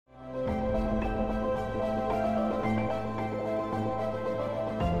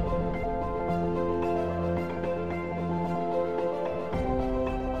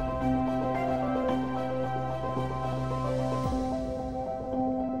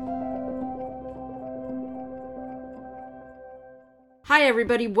Hi,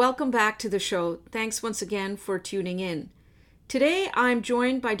 everybody. Welcome back to the show. Thanks once again for tuning in. Today, I'm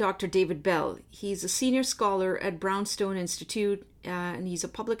joined by Dr. David Bell. He's a senior scholar at Brownstone Institute, and he's a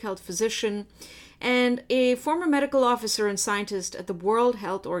public health physician and a former medical officer and scientist at the World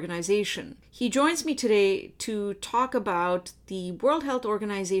Health Organization. He joins me today to talk about the World Health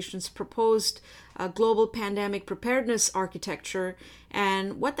Organization's proposed global pandemic preparedness architecture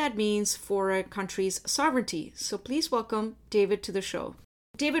and what that means for a country's sovereignty. So please welcome David to the show.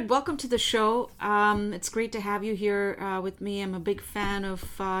 David, welcome to the show. It's great to have you here with me. I'm a big fan of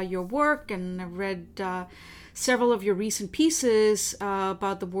your work, and I've read several of your recent pieces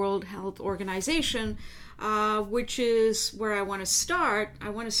about the World Health Organization, which is where I want to start. I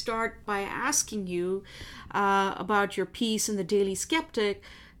want to start by asking you about your piece in the Daily Skeptic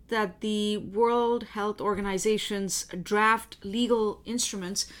that the World Health Organization's draft legal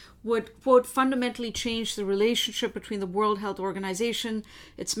instruments would, quote, fundamentally change the relationship between the World Health Organization,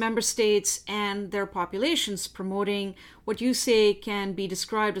 its member states, and their populations, promoting what you say can be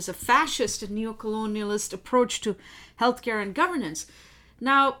described as a fascist and neocolonialist approach to healthcare and governance.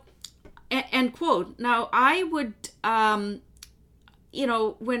 Now, end quote. Now, I would, when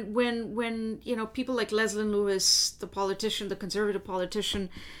people like Leslyn Lewis, the politician, the conservative politician,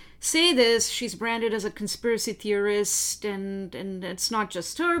 say this, she's branded as a conspiracy theorist, and it's not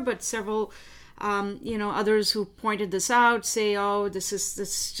just her, but several others who pointed this out say, oh, this is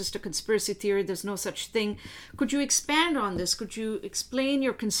just a conspiracy theory, there's no such thing. Could you expand on this? Could you explain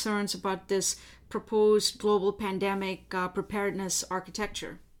your concerns about this proposed global pandemic preparedness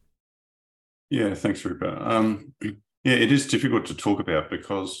architecture? Yeah, thanks, Rupa. Yeah, it is difficult to talk about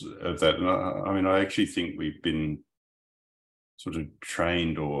because of that. And I actually think we've been sort of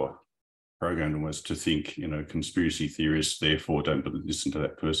trained or programmed almost to think, conspiracy theorists, therefore don't listen to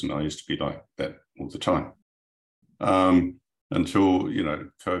that person. I used to be like that all the time. Until,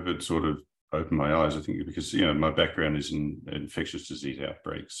 COVID sort of opened my eyes, I think, because, my background is in infectious disease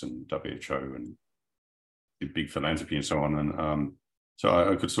outbreaks and WHO and big philanthropy and so on. And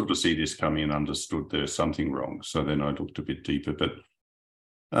so I could sort of see this coming and understood there's something wrong. So then I looked a bit deeper, but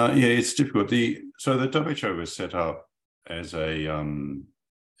it's difficult. So the WHO was set up as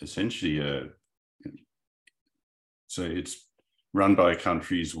essentially so it's run by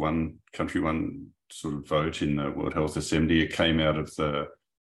countries, one country, one sort of vote in the World Health Assembly. It came out of the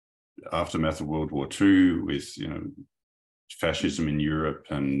aftermath of World War II with, fascism in Europe,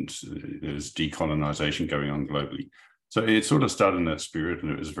 and there's decolonization going on globally. So it sort of started in that spirit,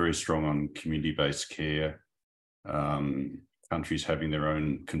 and it was very strong on community-based care, countries having their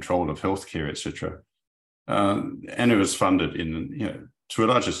own control of healthcare, etc. And it was funded to a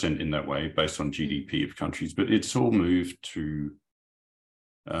large extent in that way, based on GDP of countries. But it's all moved to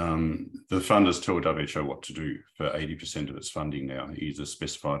the funders tell WHO what to do for 80% of its funding now, either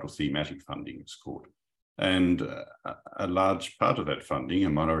specified or thematic funding, it's called. And a large part of that funding, a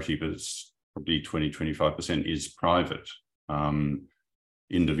minority, but it's probably 20-25%, is private.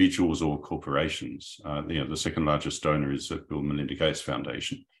 Individuals or corporations. The second largest donor is the Bill and Melinda Gates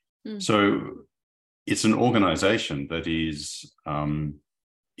Foundation. So it's an organization that is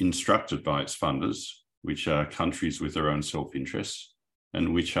instructed by its funders, which are countries with their own self-interests,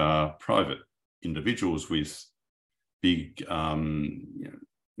 and which are private individuals with big,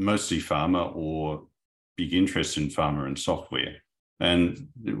 mostly pharma or big interests in pharma and software. And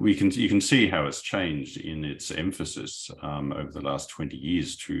you can see how it's changed in its emphasis over the last 20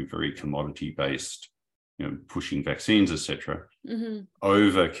 years to very commodity-based, pushing vaccines, etc.,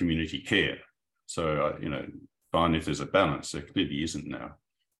 over community care. So, fine if there's a balance. There clearly isn't now.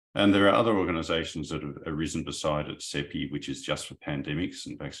 And there are other organizations that have arisen beside it, CEPI, which is just for pandemics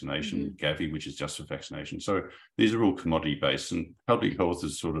and vaccination, Gavi, which is just for vaccination. So these are all commodity-based, and public health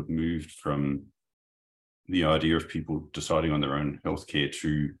has sort of moved from the idea of people deciding on their own healthcare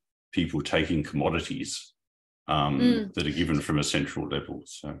to people taking commodities that are given from a central level.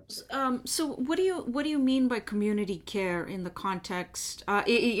 So what do you mean by community care in the context? How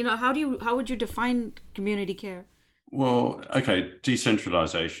would you define community care? Well, okay,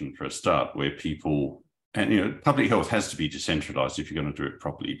 decentralization for a start, where people, and public health has to be decentralized if you're going to do it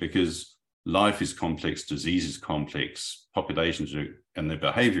properly, because life is complex, disease is complex, populations and their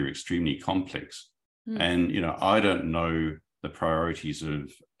behavior are extremely complex. And I don't know the priorities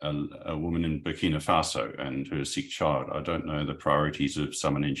of a woman in Burkina Faso and her sick child. I don't know the priorities of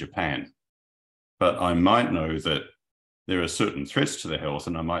someone in Japan, but I might know that there are certain threats to their health,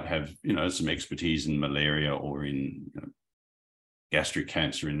 and I might have, some expertise in malaria or in gastric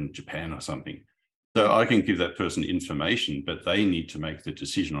cancer in Japan or something. So I can give that person information, but they need to make the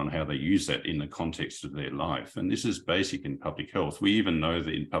decision on how they use that in the context of their life. And this is basic in public health. We even know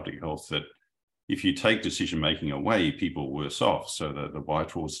that in public health that if you take decision-making away, people are worse off. So the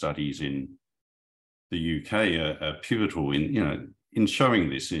Whitehall studies in the UK are pivotal in showing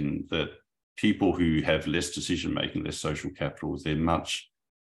this, in that people who have less decision-making, less social capital,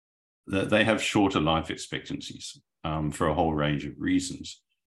 they have shorter life expectancies for a whole range of reasons.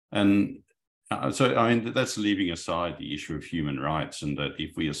 And so, I mean, that's leaving aside the issue of human rights, and that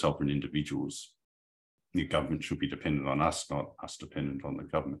if we are sovereign individuals, the government should be dependent on us, not us dependent on the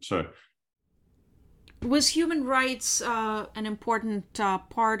government. So, was human rights an important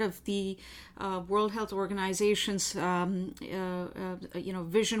part of the World Health Organization's vision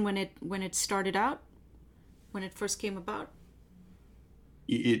when it started out, when it first came about?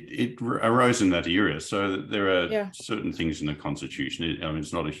 It arose in that era. So there are certain things in the Constitution.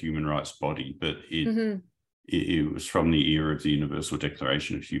 It's not a human rights body, but it was from the era of the Universal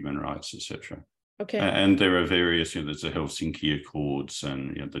Declaration of Human Rights, etc. Okay. And there are various, there's the Helsinki Accords,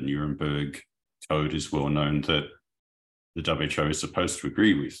 and the Nuremberg Code is well known that the WHO is supposed to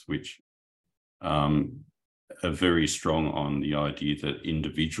agree with, which are very strong on the idea that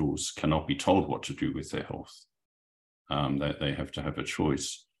individuals cannot be told what to do with their health. That they have to have a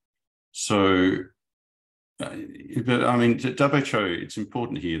choice. So, but I mean, WHO, it's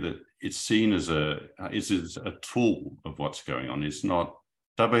important here that it's seen as a tool of what's going on.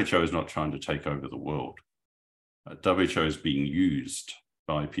 WHO is not trying to take over the world. WHO is being used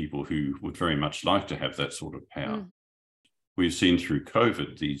by people who would very much like to have that sort of power. We've seen through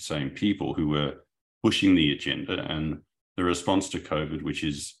COVID these same people who were pushing the agenda, and the response to COVID, which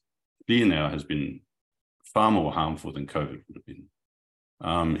is clear now, has been far more harmful than COVID would have been,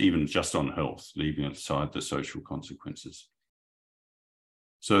 even just on health, leaving aside the social consequences.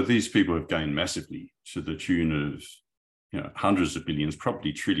 So these people have gained massively to the tune of hundreds of billions,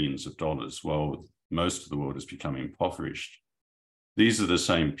 probably trillions of dollars, while most of the world has become impoverished. These are the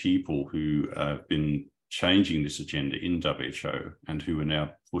same people who have been changing this agenda in WHO and who are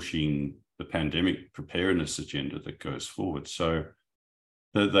now pushing the pandemic preparedness agenda that goes forward. So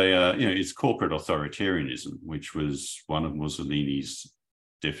that they are, it's corporate authoritarianism, which was one of Mussolini's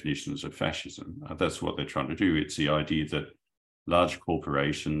definitions of fascism. That's what they're trying to do. It's the idea that large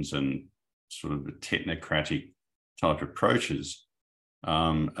corporations and sort of technocratic type approaches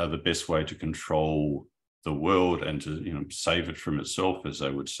are the best way to control the world and to save it from itself, as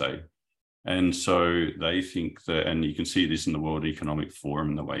they would say. And so they think that, and you can see this in the World Economic Forum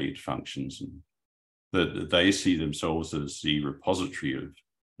and the way it functions, and that they see themselves as the repository of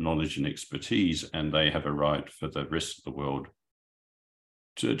knowledge and expertise, and they have a right for the rest of the world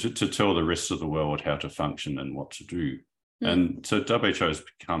to tell the rest of the world how to function and what to do. And so WHO has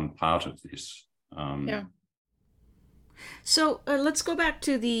become part of this. So let's go back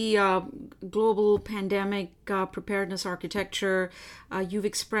to the global pandemic preparedness architecture. You've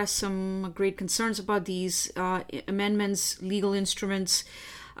expressed some great concerns about these amendments, legal instruments.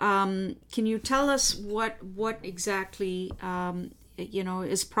 Can you tell us what exactly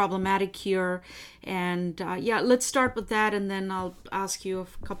is problematic here? And let's start with that, and then I'll ask you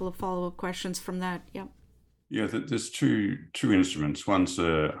a couple of follow-up questions from that. Yeah, there's two instruments. One's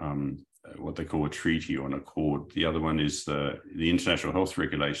what they call a treaty or an accord. The other one is the international health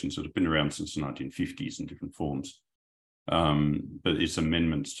regulations that have been around since the 1950s in different forms. But it's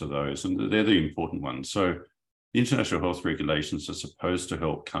amendments to those, and they're the important ones. So the international health regulations are supposed to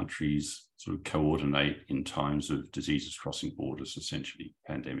help countries sort of coordinate in times of diseases crossing borders, essentially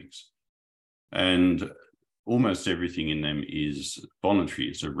pandemics. And almost everything in them is voluntary.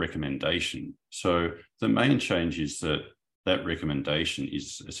 It's a recommendation. So the main change is that recommendation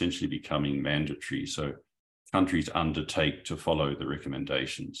is essentially becoming mandatory. So countries undertake to follow the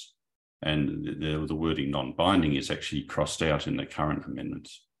recommendations. And the wording non-binding is actually crossed out in the current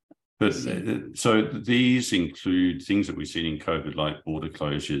amendments. But so these include things that we've seen in COVID, like border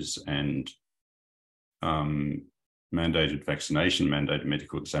closures and mandated vaccination, mandated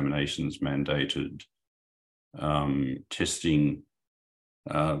medical examinations, mandated testing,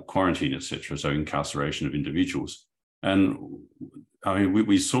 quarantine, etc. So incarceration of individuals. And I mean,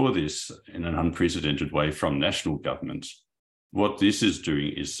 we saw this in an unprecedented way from national governments. What this is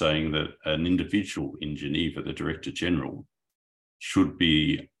doing is saying that an individual in Geneva, the Director General, should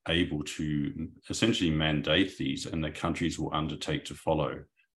be able to essentially mandate these, and the countries will undertake to follow.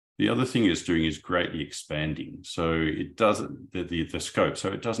 The other thing it's doing is greatly expanding. So it doesn't, the scope, so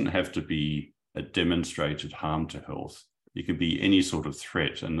it doesn't have to be a demonstrated harm to health. It can be any sort of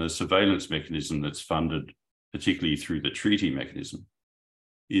threat. And the surveillance mechanism that's funded, particularly through the treaty mechanism,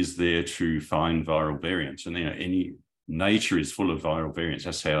 is there to find viral variants. And any nature is full of viral variants.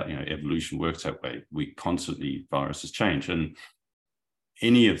 That's how evolution works that way. Viruses change, and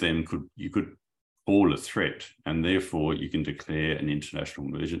any of them you could call a threat, and therefore you can declare an international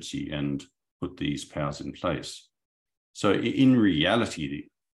emergency and put these powers in place. So in reality,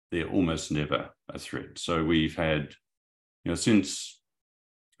 they're almost never a threat. So we've had, since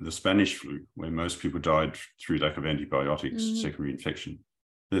the Spanish flu, where most people died through lack of antibiotics, secondary infection.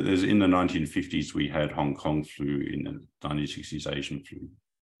 In the 1950s, we had Hong Kong flu. In the 1960s, Asian flu,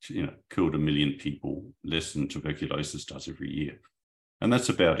 killed 1 million people, less than tuberculosis does every year. And that's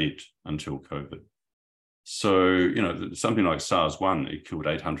about it until COVID. So, something like SARS-1, it killed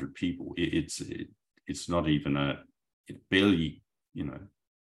 800 people. It's not even it barely,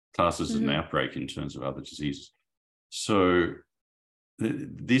 classes as an outbreak in terms of other diseases. So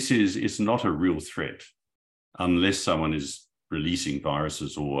it's not a real threat unless someone is releasing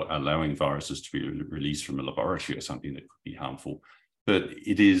viruses or allowing viruses to be released from a laboratory or something that could be harmful. But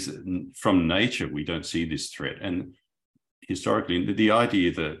it is, from nature, we don't see this threat. And historically, the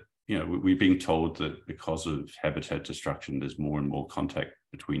idea that, we're being told that because of habitat destruction, there's more and more contact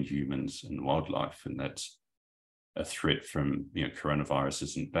between humans and wildlife, and that's a threat from,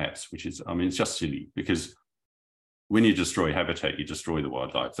 coronaviruses and bats, which is, it's just silly, because when you destroy habitat, you destroy the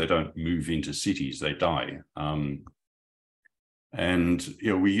wildlife. They don't move into cities, they die.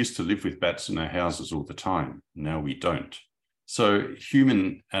 We used to live with bats in our houses all the time. Now we don't. So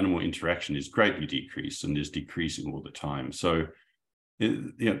human-animal interaction is greatly decreased and is decreasing all the time. So,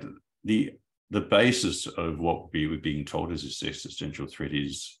 the basis of what we were being told as this existential threat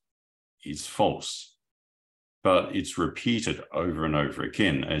is false, but it's repeated over and over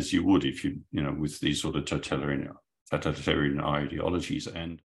again, as you would if with these sort of totalitarian ideologies,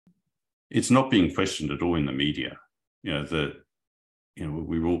 and it's not being questioned at all in the media.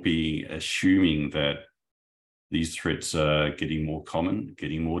 We will be assuming that these threats are getting more common,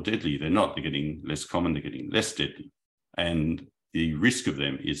 getting more deadly. They're not. They're getting less common. They're getting less deadly, and the risk of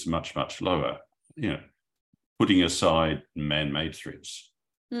them is much, much lower. Putting aside man-made threats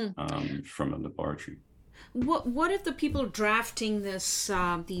from a laboratory. What if the people drafting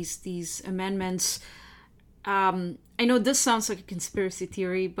these amendments? I know this sounds like a conspiracy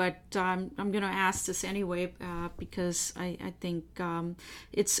theory, but I'm going to ask this anyway because I think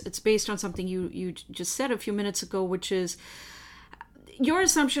it's based on something you just said a few minutes ago, which is your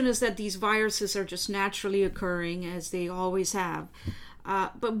assumption is that these viruses are just naturally occurring as they always have.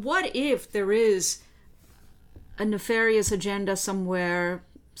 But what if there is a nefarious agenda somewhere,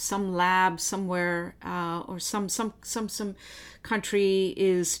 some lab somewhere, or some country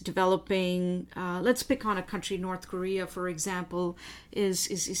is developing, let's pick on a country, North Korea, for example,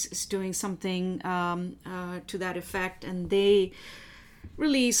 is doing something to that effect, and they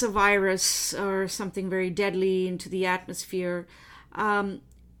release a virus or something very deadly into the atmosphere. Now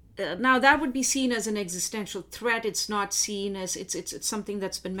that would be seen as an existential threat. It's not seen as it's something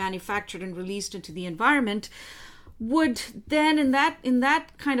that's been manufactured and released into the environment. Would then, in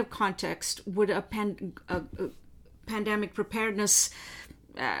that kind of context, would a pandemic preparedness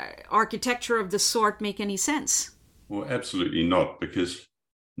architecture of the sort make any sense? Well, absolutely not, because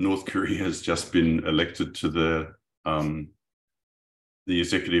North Korea has just been elected to the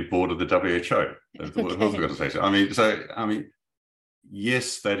executive board of the WHO. What have I got to say?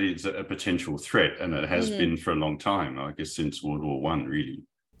 Yes, that is a potential threat, and it has been for a long time. I guess since World War I, really.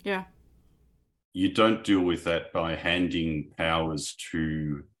 Yeah. You don't deal with that by handing powers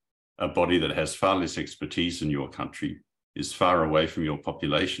to a body that has far less expertise in your country, is far away from your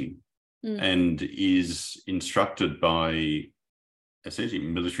population, and is instructed by essentially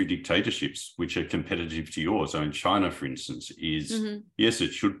military dictatorships, which are competitive to yours. So in China, for instance, yes,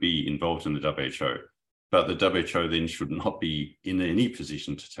 it should be involved in the WHO, but the WHO then should not be in any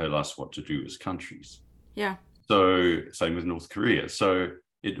position to tell us what to do as countries. Yeah. So same with North Korea. So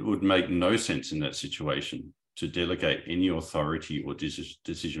it would make no sense in that situation to delegate any authority or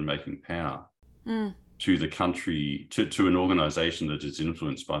decision-making power to the country, to an organization that is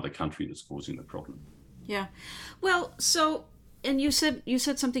influenced by the country that's causing the problem. Yeah. Well, so, and you said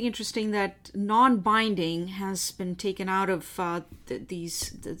something interesting, that non-binding has been taken out of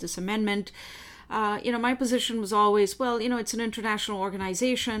this amendment. My position was always, it's an international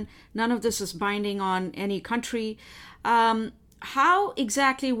organization. None of this is binding on any country. How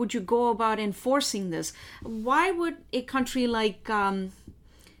exactly would you go about enforcing this? Why would a country like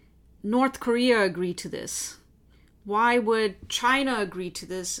North Korea agree to this? Why would China agree to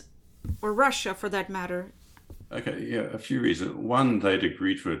this? Or Russia, for that matter? Okay, yeah, a few reasons. One, they'd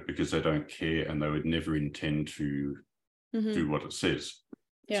agree to it because they don't care and they would never intend to do what it says.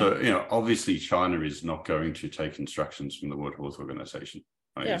 Yeah. So, obviously China is not going to take instructions from the World Health Organization.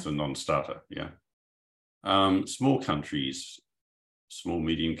 It's a non-starter. Small countries, small,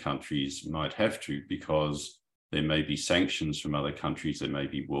 medium countries might have to, because there may be sanctions from other countries. There may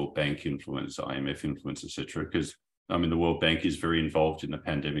be World Bank influence, IMF influence, etc. Because the World Bank is very involved in the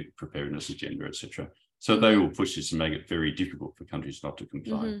pandemic preparedness agenda, etc. So they will push this and make it very difficult for countries not to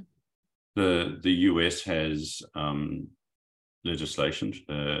comply. The US has legislation,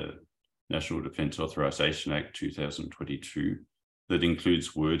 National Defense Authorization Act 2022, that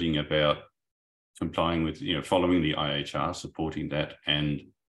includes wording about complying with, following the IHR, supporting that, and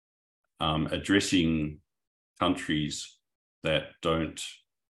addressing countries that don't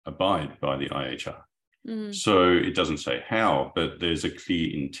abide by the IHR. So it doesn't say how, but there's a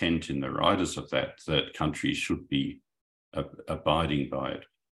clear intent in the riders of that countries should be abiding by it.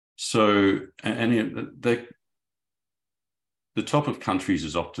 So, the top of countries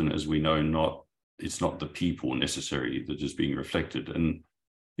is often, as we know, it's not the people necessarily that is being reflected. And,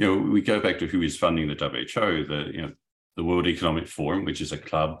 we go back to who is funding the WHO, the World Economic Forum, which is a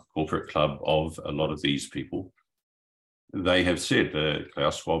corporate club of a lot of these people. They have said,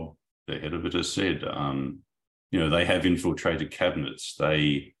 Klaus Schwab, the head of it, has said, they have infiltrated cabinets.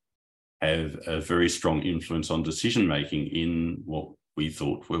 They have a very strong influence on decision-making in what we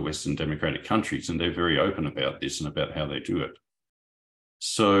thought were Western democratic countries. And they're very open about this and about how they do it.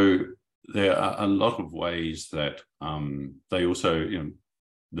 So there are a lot of ways that they also,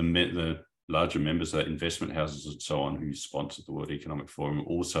 the larger members of that, investment houses and so on, who sponsor the World Economic Forum,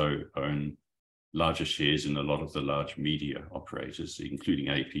 also own larger shares in a lot of the large media operators, including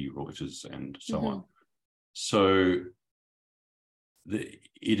AP, Reuters, and so on. So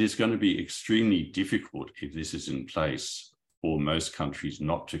it is going to be extremely difficult, if this is in place, for most countries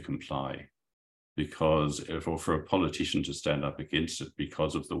not to comply, because for a politician to stand up against it,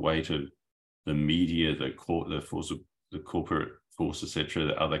 because of the weight of the media, the force of the corporate force, etc.,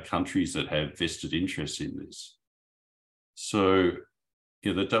 the other countries that have vested interests in this. So,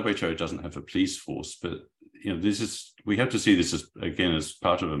 the WHO doesn't have a police force, but we have to see this as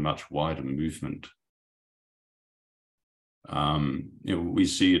part of a much wider movement. We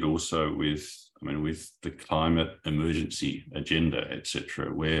see it also with the climate emergency agenda,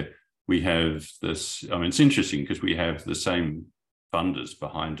 etc., where we have this. It's interesting because we have the same funders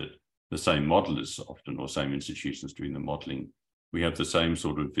behind it, the same modelers often, or same institutions doing the modeling. We have the same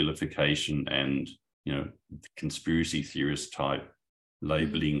sort of vilification and, conspiracy theorist type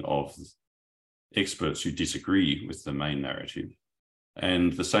labeling of experts who disagree with the main narrative.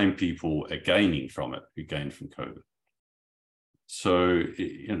 And the same people are gaining from it who gained from COVID. So,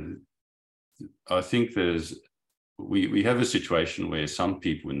 I think we have a situation where some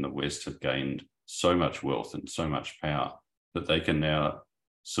people in the West have gained so much wealth and so much power that they can now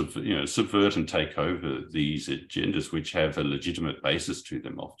subvert and take over these agendas, which have a legitimate basis to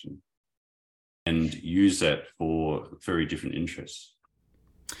them often, and use that for very different interests.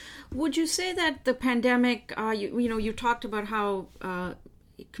 Would you say that the pandemic, you talked about how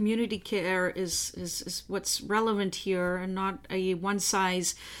community care is what's relevant here, and not a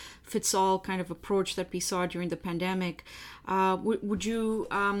one-size-fits-all kind of approach that we saw during the pandemic? Would you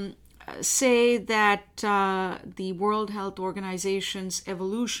say that the World Health Organization's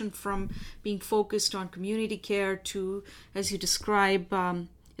evolution from being focused on community care to, as you describe,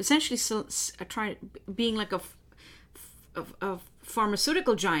 essentially being like a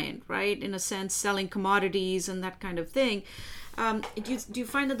pharmaceutical giant, right? In a sense, selling commodities and that kind of thing. Do you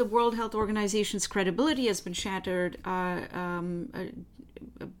find that the World Health Organization's credibility has been shattered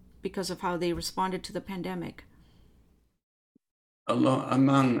because of how they responded to the pandemic?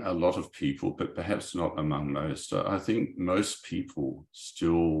 Among a lot of people, but perhaps not among most. I think most people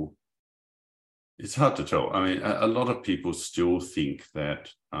still, it's hard to tell. A lot of people still think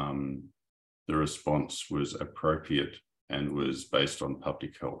that the response was appropriate and was based on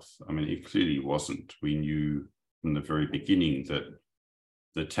public health. It clearly wasn't. We knew from the very beginning that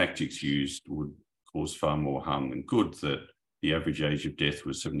the tactics used would cause far more harm than good, that the average age of death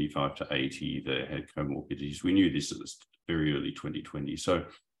was 75 to 80, they had comorbidities. We knew this at the very early 2020. So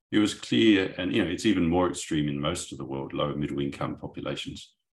it was clear, and it's even more extreme in most of the world, low middle income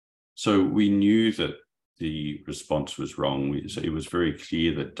populations. So we knew that the response was wrong. It was very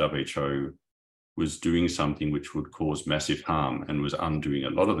clear that WHO was doing something which would cause massive harm and was undoing a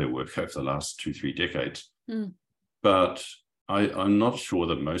lot of their work over the last 2-3 decades. But I'm not sure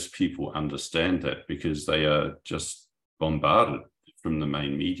that most people understand that, because they are just bombarded from the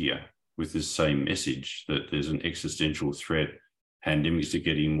main media with this same message that there's an existential threat. Pandemics are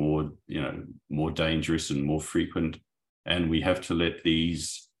getting more dangerous and more frequent. and we have to let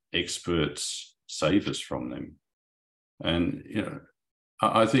these experts save us from them. And,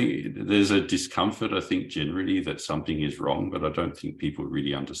 I think there's a discomfort, I think, generally that something is wrong, but I don't think people are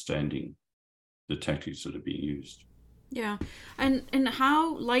really understanding the tactics that are being used. Yeah, and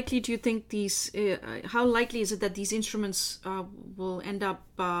how likely do you think how likely is it that these instruments will end up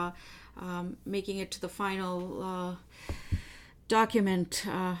making it to the final document?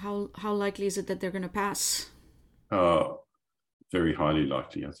 How likely is it that they're going to pass? Very highly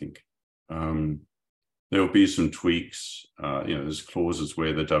likely, I think. There'll be some tweaks. There's clauses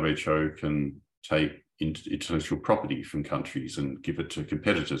where the WHO can take intellectual property from countries and give it to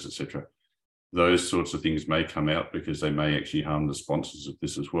competitors, etc. Those sorts of things may come out because they may actually harm the sponsors of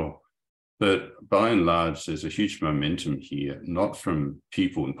this as well. But by and large, there's a huge momentum here, not from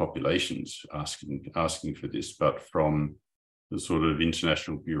people and populations asking for this, but from the sort of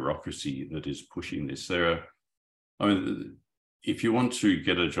international bureaucracy that is pushing this. If you want to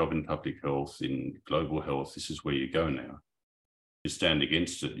get a job in public health, in global health, this is where you go now. You stand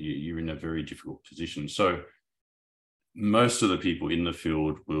against it, you're in a very difficult position. So most of the people in the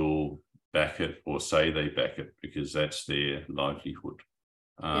field will back it or say they back it because that's their livelihood.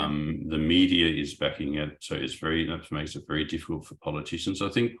 The media is backing it, so that makes it very difficult for politicians. I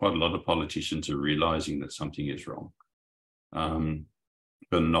think quite a lot of politicians are realizing that something is wrong,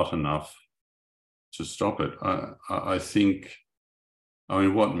 but not enough to stop it. I think,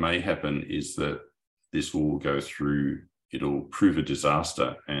 what may happen is that this will go through, it'll prove a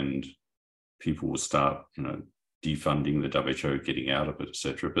disaster and people will start, defunding the WHO, getting out of it,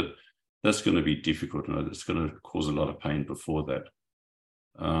 etc. But that's going to be difficult, and it's going to cause a lot of pain before that.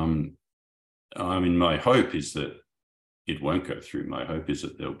 My hope is that it won't go through. My hope is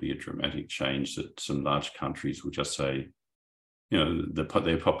that there'll be a dramatic change, that some large countries will just say,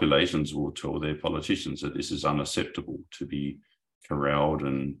 their populations will tell their politicians that this is unacceptable to be corralled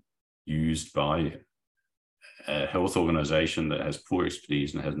and used by a health organization that has poor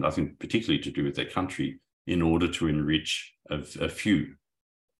expertise and has nothing particularly to do with their country in order to enrich a few.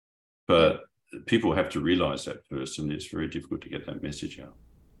 But people have to realize that first, and it's very difficult to get that message out.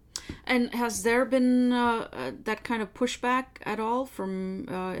 And has there been that kind of pushback at all from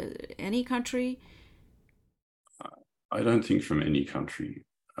any country? I don't think from any country.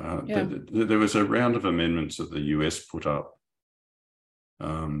 There was a round of amendments that the US put up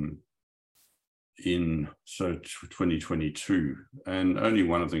in 2022, and only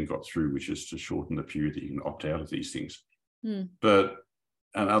one of them got through, which is to shorten the period that you can opt out of these things.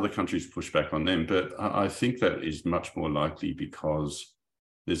 And other countries push back on them. But I think that is much more likely because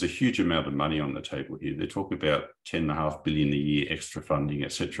there's a huge amount of money on the table here. They're talking about $10.5 billion a year extra funding,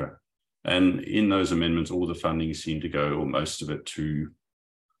 etc. And in those amendments, all the funding seemed to go, or most of it, to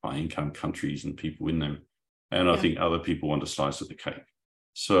high-income countries and people in them. And I think other people want a slice of the cake.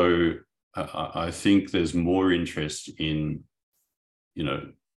 So I think there's more interest in,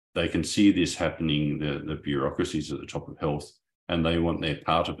 they can see this happening, the bureaucracies at the top of health, and they want their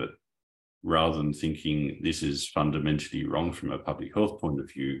part of it, rather than thinking this is fundamentally wrong from a public health point of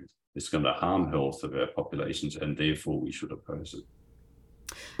view. It's going to harm health of our populations, and therefore we should oppose it.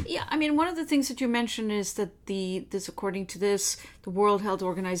 Yeah, one of the things that you mentioned is that according to this, the World Health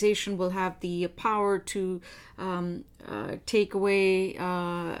Organization will have the power to take away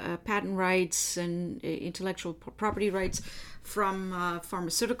patent rights and intellectual property rights from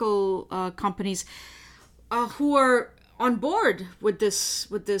pharmaceutical companies who are on board with these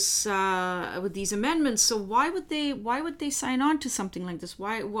amendments. So why would they sign on to something like this?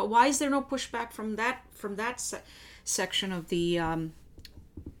 Why is there no pushback from that section of the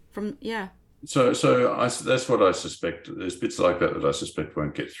So that's what I suspect. There's bits like that I suspect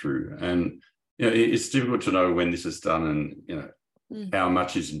won't get through, and it's difficult to know when this is done, and how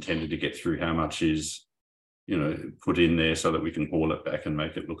much is intended to get through, how much is put in there so that we can haul it back and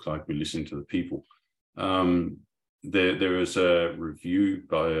make it look like we're listening to the people. There was a review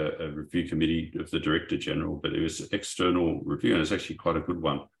by a review committee of the Director General, but it was an external review, and it's actually quite a good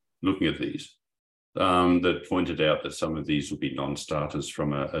one looking at these, that pointed out that some of these would be non-starters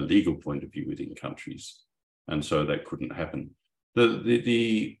from a legal point of view within countries, and so that couldn't happen.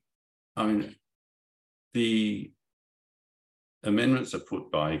 The amendments are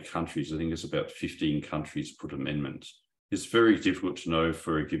put by countries. I think it's about 15 countries put amendments. It's very difficult to know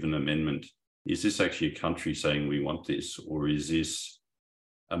for a given amendment, is this actually a country saying we want this, or is this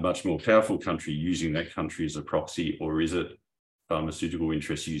a much more powerful country using that country as a proxy, or is it pharmaceutical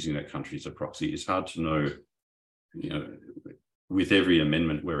interests using that country as a proxy? It's hard to know, with every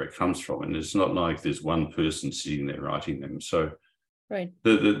amendment where it comes from, and it's not like there's one person sitting there writing them. So right.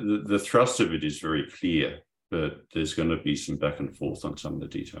 The thrust of it is very clear, but there's going to be some back and forth on some of the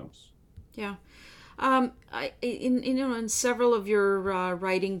details. Yeah. In several of your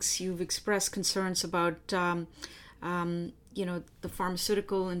writings, you've expressed concerns about the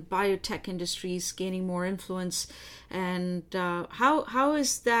pharmaceutical and biotech industries gaining more influence, and how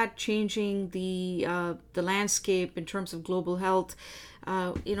is that changing the landscape in terms of global health?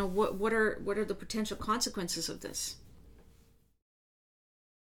 What are the potential consequences of this?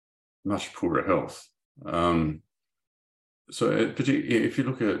 Much poorer health. So if you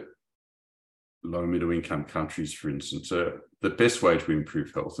look at low middle income countries, for instance, the best way to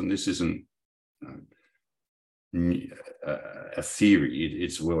improve health, and this isn't a theory,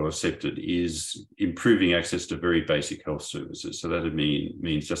 it's well accepted, is improving access to very basic health services. So that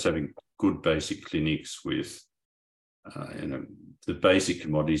means just having good basic clinics with the basic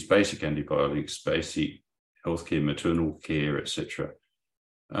commodities, basic antibiotics, basic healthcare, maternal care, etc.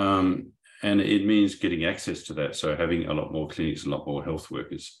 And it means getting access to that. So having a lot more clinics, a lot more health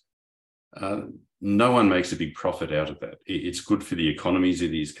workers. No one makes a big profit out of that. It's good for the economies of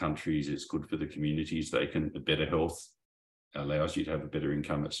these countries. It's good for the communities. Better health allows you to have a better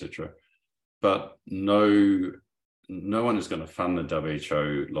income, etc. But no one is going to fund the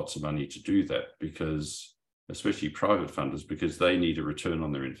WHO lots of money to do that, because, especially private funders, because they need a return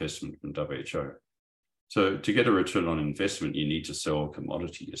on their investment from WHO. So to get a return on investment, you need to sell a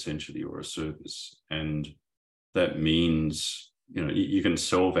commodity, essentially, or a service. And that means, you can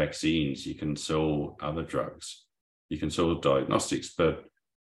sell vaccines, you can sell other drugs, you can sell diagnostics, but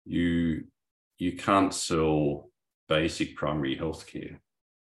you can't sell basic primary healthcare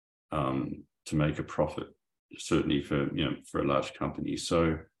to make a profit, certainly for a large company.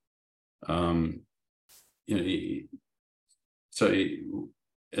 So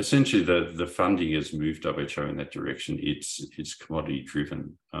essentially the funding has moved WHO in that direction. It's commodity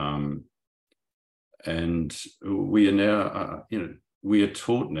driven. And we are now, we are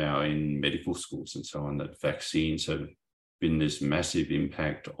taught now in medical schools and so on that vaccines have been this massive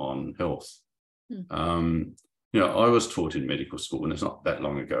impact on health. I was taught in medical school, and it's not that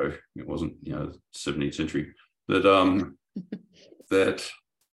long ago. It wasn't, 17th century. And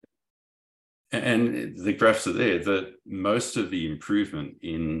the graphs are there, that most of the improvement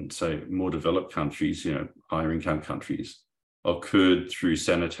in, say, more developed countries, higher income countries, occurred through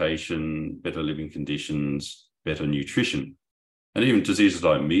sanitation, better living conditions, better nutrition. And even diseases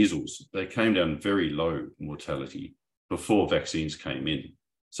like measles, they came down very low mortality before vaccines came in.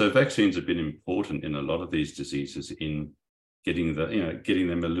 So vaccines have been important in a lot of these diseases in getting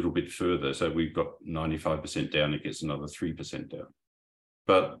them a little bit further. So we've got 95% down, it gets another 3% down.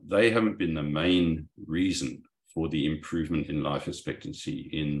 But they haven't been the main reason for the improvement in life expectancy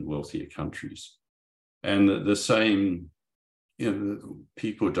in wealthier countries. And the same,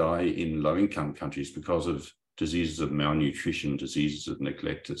 people die in low-income countries because of diseases of malnutrition, diseases of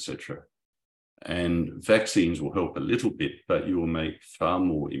neglect, etc. And vaccines will help a little bit, but you will make far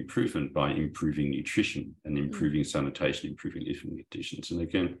more improvement by improving nutrition and improving sanitation, improving living conditions. And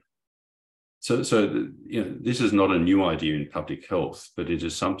again, so this is not a new idea in public health, but it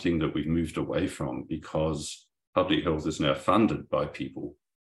is something that we've moved away from, because public health is now funded by people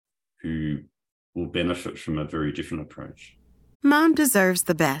who will benefit from a very different approach. Mom deserves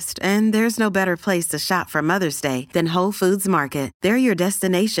the best, and there's no better place to shop for Mother's Day than Whole Foods Market. They're your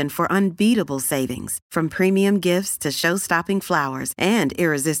destination for unbeatable savings, from premium gifts to show-stopping flowers and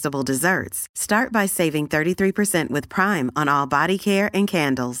irresistible desserts. Start by saving 33% with Prime on all body care and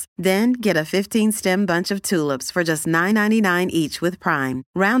candles. Then get a 15-stem bunch of tulips for just $9.99 each with Prime.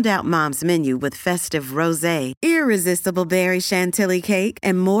 Round out Mom's menu with festive rosé, irresistible berry chantilly cake,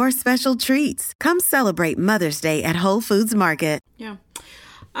 and more special treats. Come celebrate Mother's Day at Whole Foods Market. Yeah.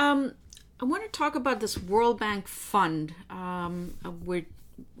 I want to talk about this World Bank fund,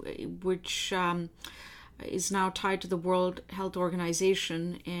 which is now tied to the World Health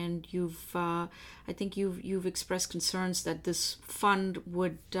Organization, and I think you've expressed concerns that this fund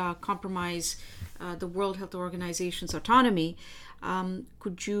would compromise the World Health Organization's autonomy.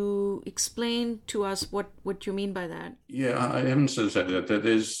 Could you explain to us what you mean by that? Yeah, I haven't said that.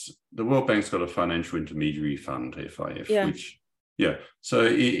 There's the World Bank's got a financial intermediary fund, FIF, which. Yeah, so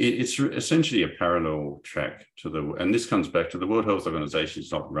it's essentially a parallel track to and this comes back to the World Health Organization.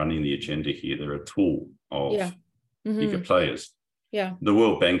 It's not running the agenda here. They're a tool of bigger players. Yeah, the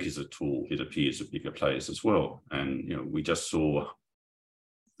World Bank is a tool, it appears, of bigger players as well. And we just saw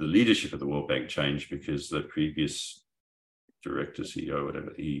the leadership of the World Bank change because the previous director, CEO,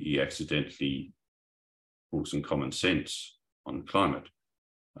 whatever, he accidentally pulled some common sense on climate,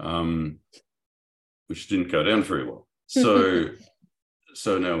 which didn't go down very well.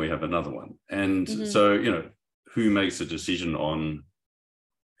 So now we have another one. And so, who makes a decision on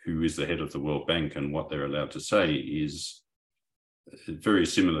who is the head of the World Bank and what they're allowed to say is very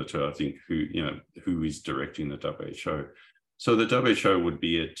similar to, I think, who is directing the WHO. So the WHO would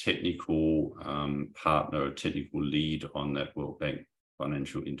be a technical partner, a technical lead on that World Bank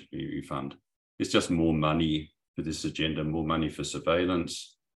Financial Intermediary Fund. It's just more money for this agenda, more money for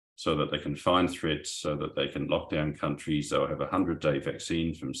surveillance, so that they can find threats, so that they can lock down countries. They'll have a 100-day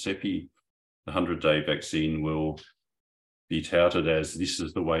vaccine from CEPI. The 100-day vaccine will be touted as this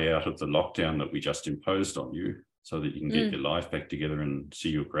is the way out of the lockdown that we just imposed on you, so that you can get your life back together and see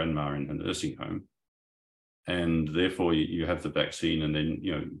your grandma in a nursing home. And therefore you have the vaccine, and then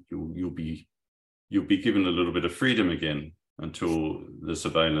you'll be given a little bit of freedom again until the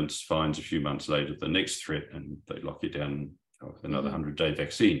surveillance finds a few months later the next threat, and they lock you down with another 100-day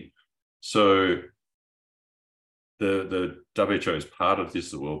vaccine. So the WHO is part of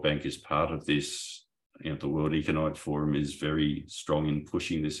this, the World Bank is part of this. The World Economic Forum is very strong in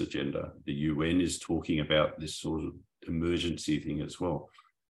pushing this agenda. The UN is talking about this sort of emergency thing as well.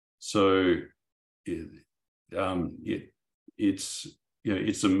 So it's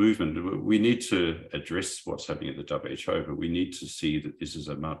a movement. We need to address what's happening at the WHO, but we need to see that this is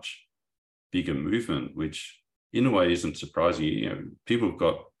a much bigger movement, which in a way isn't surprising. People have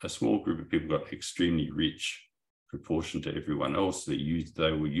got a small group of people got extremely rich proportion to everyone else. They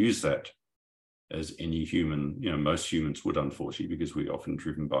will use that as any human, most humans would, unfortunately, because we're often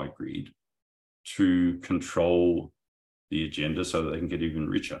driven by greed, to control the agenda so that they can get even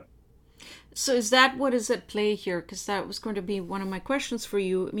richer. So is that what is at play here? Because that was going to be one of my questions for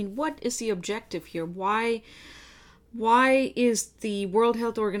you. I mean, what is the objective here? Why is the World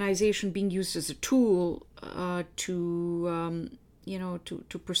Health Organization being used as a tool to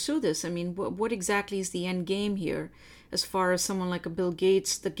pursue this? I mean, what exactly is the end game here, as far as someone like a Bill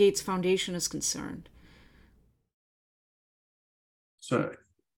Gates, the Gates Foundation, is concerned? So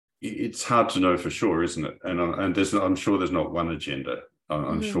it's hard to know for sure, isn't it? And I'm sure there's not one agenda.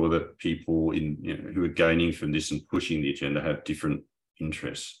 I'm sure that people who are gaining from this and pushing the agenda have different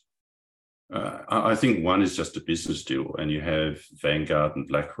interests. I think one is just a business deal, and you have Vanguard and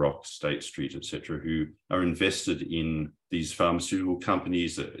BlackRock, State Street, etc., who are invested in these pharmaceutical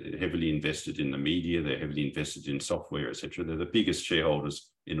companies, that are heavily invested in the media, they're heavily invested in software, etc. They're the biggest shareholders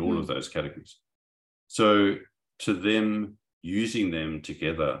in all of those categories. So to them, using them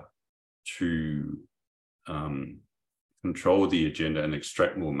together to control the agenda and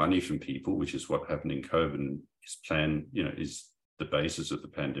extract more money from people, which is what happened in COVID, and is planned, is the basis of the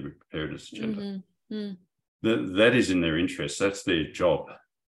pandemic preparedness agenda. That is in their interest. That's their job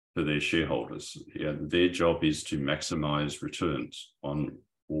for their shareholders. Their job is to maximize returns on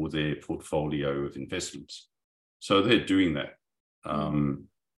all their portfolio of investments. So they're doing that.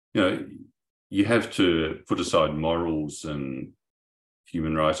 You have to put aside morals and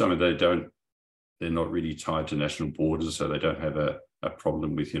human rights. I mean, they're not really tied to national borders, so they don't have a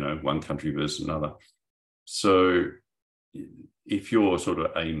problem with, one country versus another. So if you're sort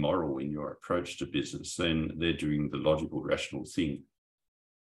of amoral in your approach to business, then they're doing the logical, rational thing.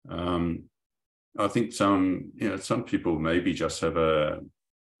 I think some people maybe just have a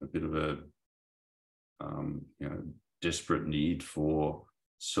bit of a desperate need for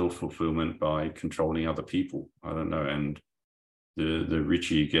self-fulfillment by controlling other people. I don't know. And the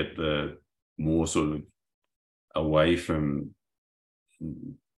richer you get, the more sort of away from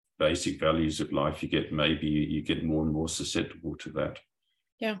basic values of life you get, maybe you get more and more susceptible to that.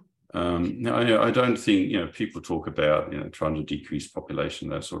 Yeah. I don't think, people talk about, trying to decrease population,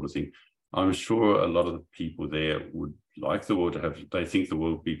 that sort of thing. I'm sure a lot of the people there would like the world they think the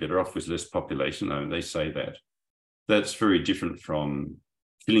world would be better off with less population. I mean, they say that. That's very different from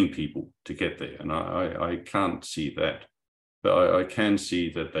killing people to get there. And I can't see that. But I can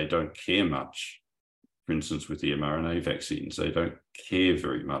see that they don't care much. For instance, with the mRNA vaccines, they don't care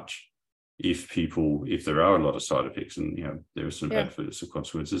very much if there are a lot of side effects, and there are some adverse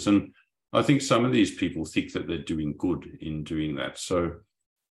consequences. And I think some of these people think that they're doing good in doing that. So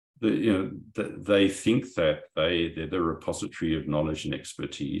they think that they're the repository of knowledge and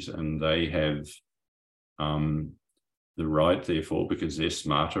expertise, and they have the right, therefore, because they're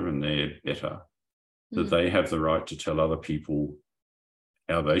smarter and they're better, that they have the right to tell other people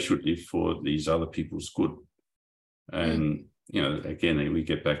how they should live for these other people's good. And, again, we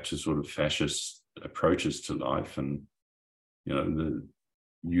get back to sort of fascist approaches to life, and,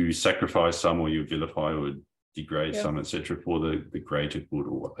 you sacrifice some, or you vilify or degrade some, etc., for the greater good,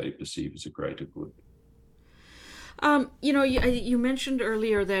 or what they perceive as a greater good. You mentioned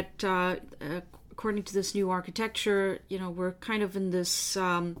earlier that according to this new architecture, we're kind of in this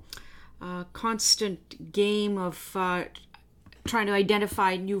constant game of trying to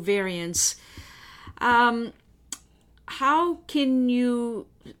identify new variants. How can you?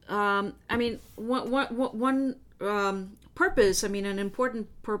 One purpose. An important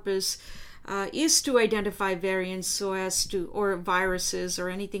purpose is to identify variants so as to, or viruses or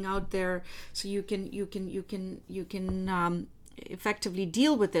anything out there, so you can effectively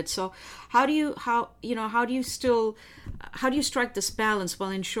deal with it. So how do you strike this balance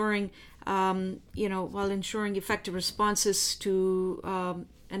while ensuring effective responses to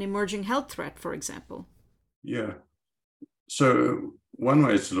an emerging health threat, for example? Yeah. So one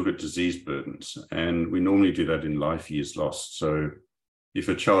way is to look at disease burdens, and we normally do that in life years lost. So if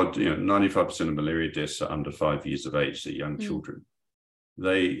a child, 95% of malaria deaths are under 5 years of age, they're young children.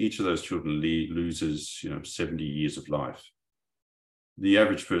 Each of those children loses, 70 years of life. The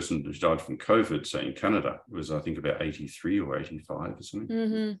average person who died from COVID, say in Canada, was I think about 83 or 85 or something.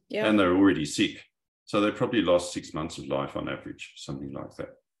 Mm-hmm. Yeah. And they're already sick. So they probably lost 6 months of life on average, something like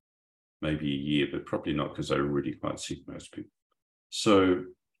that. Maybe a year, but probably not, because they're already quite sick, most people. So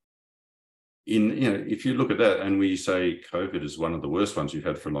if you look at that and we say COVID is one of the worst ones we've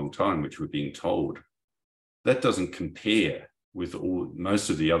had for a long time, which we're being told, that doesn't compare with most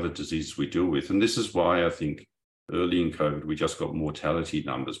of the other diseases we deal with. And this is why I think early in COVID, we just got mortality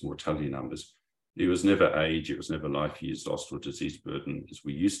numbers. It was never age, it was never life years lost or disease burden, as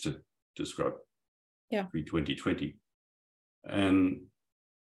we used to describe pre-2020. And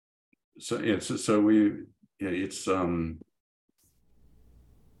so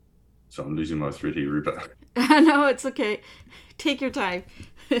so I'm losing my thread here, Rupa. No, it's okay. Take your time.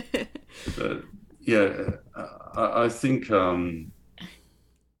 I think, sorry,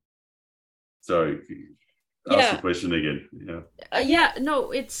 ask the question again.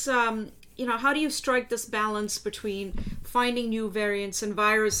 It's, how do you strike this balance between finding new variants and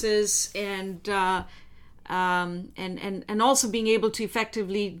viruses and also being able to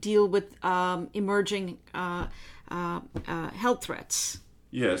effectively deal with emerging health threats?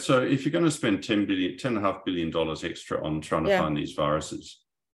 Yeah, so if you're going to spend $10.5 billion extra on trying to find these viruses,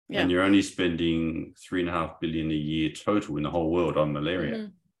 and you're only spending $3.5 billion a year total in the whole world on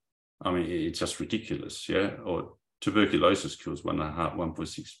malaria, it's just ridiculous, Or tuberculosis kills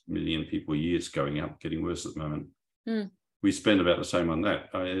 1.6 million people a year. It's going up, getting worse at the moment. We spend about the same on that.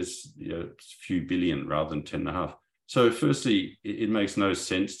 It's a few billion rather than 10.5. So firstly, it makes no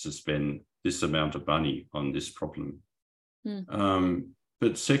sense to spend this amount of money on this problem.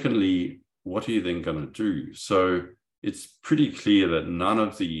 But secondly, what are you then going to do? So it's pretty clear that none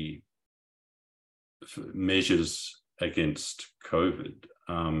of the measures against COVID,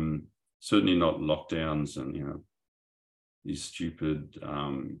 certainly not lockdowns and, these stupid,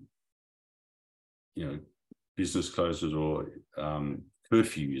 business closures or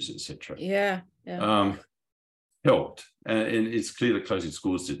curfews, etc. Helped. And it's clear that closing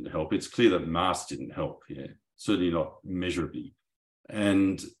schools didn't help. It's clear that masks didn't help. Certainly not measurably.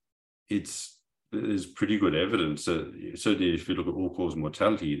 And there's pretty good evidence that certainly if you look at all-cause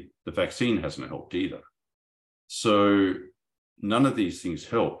mortality, the vaccine hasn't helped either. So none of these things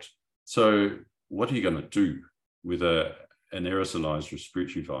helped. So what are you going to do with an aerosolized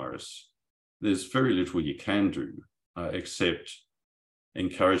respiratory virus? There's very little you can do except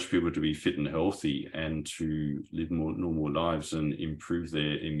encourage people to be fit and healthy and to live more normal lives and improve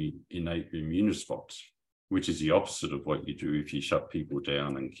their innate immune response, which is the opposite of what you do if you shut people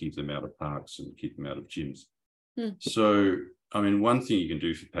down and keep them out of parks and keep them out of gyms. So, one thing you can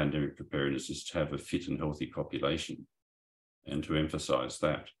do for pandemic preparedness is to have a fit and healthy population and to emphasize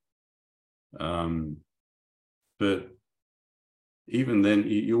that. But even then,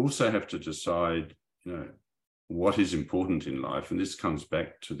 you also have to decide, what is important in life. And this comes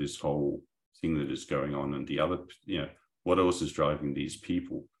back to this whole thing that is going on and the other, what else is driving these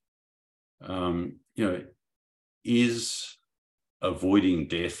people? Is avoiding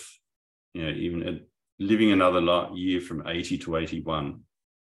death, even living another year from 80 to 81,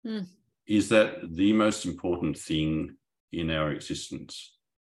 is that the most important thing in our existence?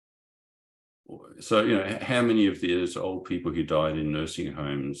 So, how many of these old people who died in nursing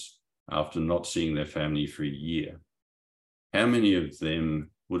homes after not seeing their family for a year, how many of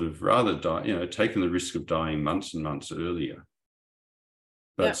them would have rather died, taken the risk of dying months and months earlier,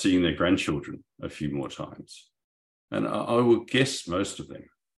 but seeing their grandchildren a few more times? And I would guess most of them,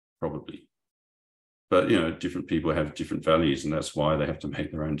 probably. But, different people have different values, and that's why they have to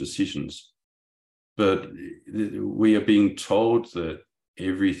make their own decisions. But we are being told that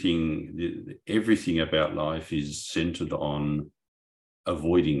everything about life is centered on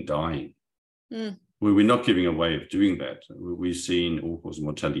avoiding dying. we're not giving a way of doing that. We've seen all-cause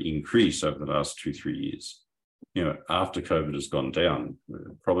mortality increase over the last 2-3 years. After COVID has gone down,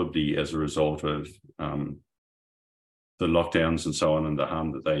 probably as a result of the lockdowns and so on and the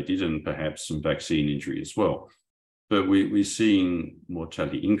harm that they did, and perhaps some vaccine injury as well. But we're seeing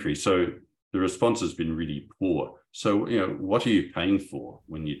mortality increase. So the response has been really poor. So, what are you paying for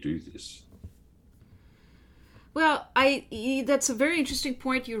when you do this? Well, that's a very interesting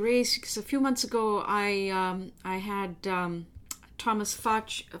point you raised, because a few months ago I had Thomas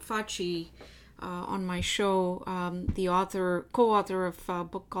Fauci on my show, the co-author of a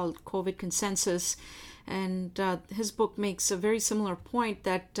book called COVID Consensus, and his book makes a very similar point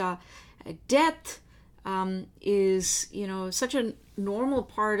that death is such a normal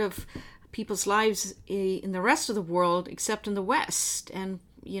part of people's lives in the rest of the world, except in the West. And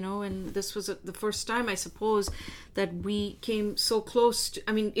this was the first time, I suppose, that we came so close to,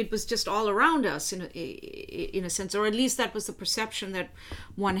 it was just all around us in a sense, or at least that was the perception that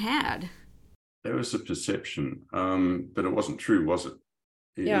one had. There was a perception, but it wasn't true, was it?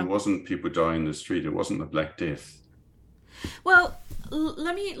 It wasn't people dying in the street. It wasn't the Black Death. Well,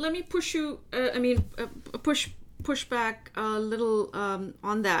 let me push you. Push back a little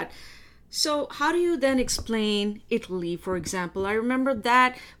on that. So how do you then explain Italy, for example? I remember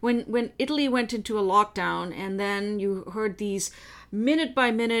that when Italy went into a lockdown, and then you heard these minute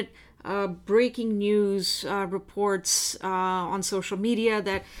by minute breaking news reports on social media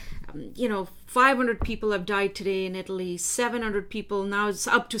that 500 people have died today in Italy, 700 people, now it's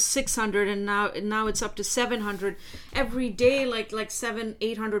up to 600, and now it's up to 700. Every day, like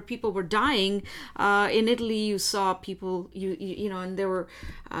 700-800 people were dying. In Italy, you saw people, and there were,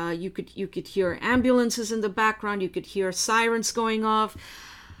 you could hear ambulances in the background, you could hear sirens going off.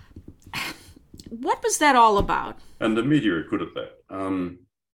 What was that all about? And the media are good at that.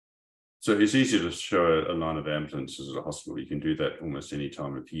 So it's easy to show a line of ambulances at a hospital. You can do that almost any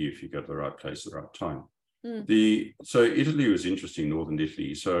time of year if you go to the right place at the right time. So Italy was interesting, northern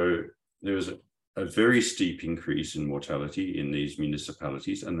Italy. So there was a very steep increase in mortality in these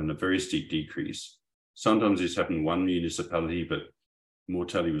municipalities, and then a very steep decrease. Sometimes this happened in one municipality, but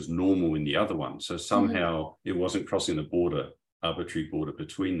mortality was normal in the other one. So somehow it wasn't crossing the arbitrary border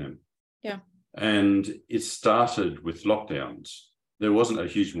between them. Yeah. And it started with lockdowns. There wasn't a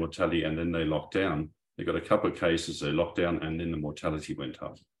huge mortality, and then they locked down. They got a couple of cases, they locked down, and then the mortality went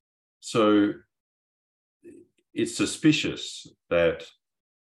up. So it's suspicious that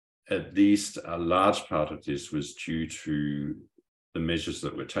at least a large part of this was due to the measures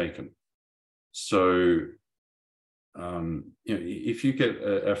that were taken. So, if you get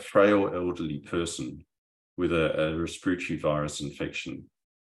a frail elderly person with a respiratory virus infection,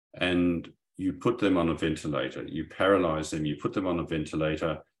 and you put them on a ventilator, you paralyze them, you put them on a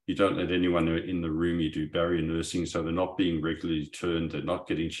ventilator, you don't let anyone in the room, you do barrier nursing, so they're not being regularly turned, they're not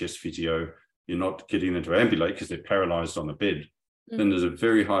getting chest physio, you're not getting them to ambulate because they're paralyzed on a bed, then there's a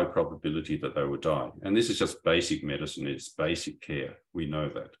very high probability that they will die. And this is just basic medicine, it's basic care, we know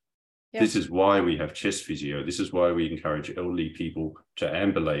that. Yeah. This is why we have chest physio, this is why we encourage elderly people to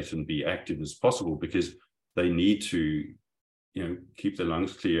ambulate and be active as possible, because they need to keep their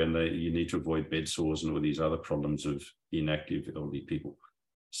lungs clear, and you need to avoid bed sores and all these other problems of inactive elderly people.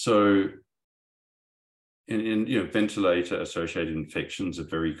 So, ventilator-associated infections are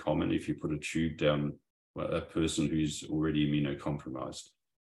very common if you put a tube down a person who's already immunocompromised.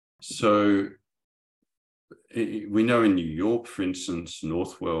 So, we know in New York, for instance,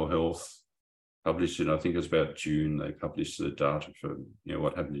 Northwell Health published it, I think it was about June, they published the data for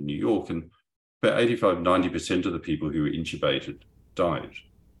what happened in New York, and about 85-90% of the people who were intubated died.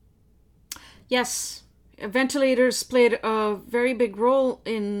 Yes, ventilators played a very big role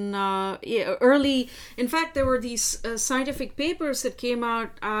in early. In fact, there were these scientific papers that came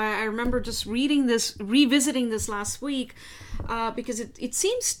out. I remember just revisiting this last week, because it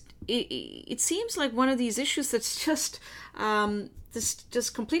seems like one of these issues that's just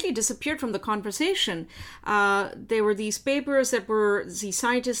completely disappeared from the conversation. There were these papers that were the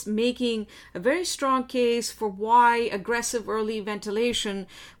scientists making a very strong case for why aggressive early ventilation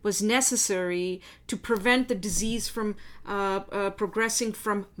was necessary to prevent the disease from progressing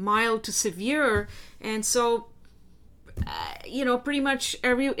from mild to severe. And so, pretty much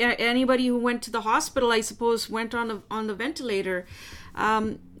anybody who went to the hospital, I suppose, went on the ventilator.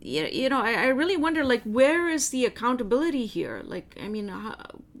 I really wonder, where is the accountability here?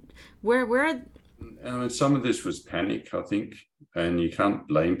 Where? Some of this was panic, I think, and you can't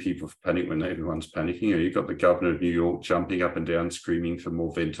blame people for panic when everyone's panicking. You've got the governor of New York jumping up and down, screaming for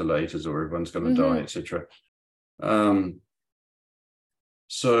more ventilators, or everyone's going to die, etc.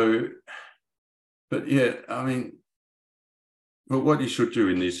 So But yeah, I mean, well, what you should do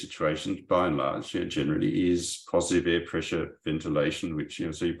in these situations, by and large, generally, is positive air pressure ventilation, which,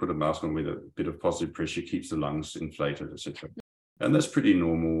 so you put a mask on with a bit of positive pressure, keeps the lungs inflated, etc. And that's pretty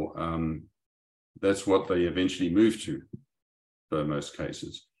normal. That's what they eventually move to for most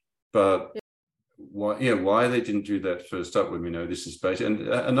cases. But why they didn't do that first up when we know this is basic. And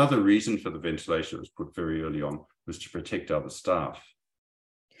another reason for the ventilation that was put very early on was to protect other staff.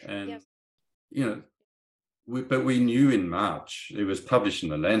 And, but we knew in March, it was published in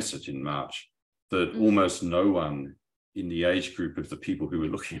the Lancet in March, that almost no one in the age group of the people who were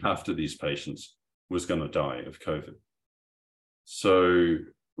looking after these patients was going to die of COVID. So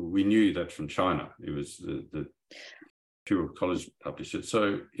we knew that from China. It was the Imperial College published it.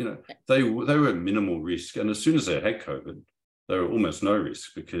 So, they were minimal risk. And as soon as they had COVID, they were almost no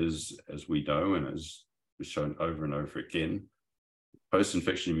risk because, as we know, and as was shown over and over again,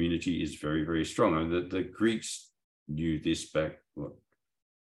 post-infection immunity is very, very strong. I mean, the Greeks knew this back,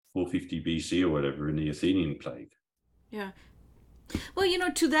 450 BC or whatever, in the Athenian plague. Yeah. Well,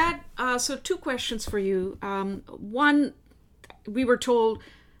 to that, so two questions for you. One, we were told,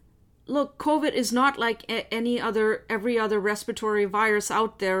 look, COVID is not like every other respiratory virus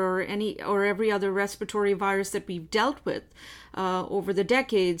out there, or every other respiratory virus that we've dealt with over the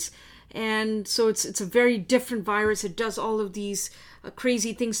decades. And so it's a very different virus. It does all of these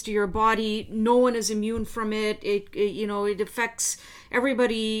crazy things to your body. No one is immune from it. It affects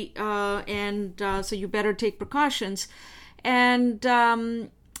everybody, and so you better take precautions. And I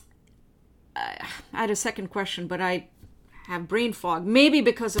had a second question, but I have brain fog, maybe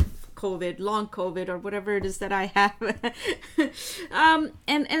because of COVID, long COVID, or whatever it is that I have.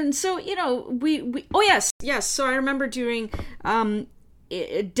 And so, we oh yes. So I remember during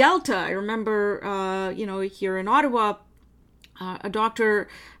Delta, I remember, here in Ottawa, a doctor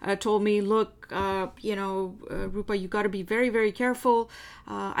told me, look, Rupa, you got to be very, very careful.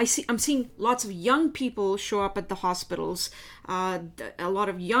 I'm seeing lots of young people show up at the hospitals. A lot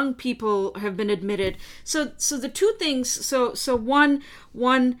of young people have been admitted. So the two things. So one,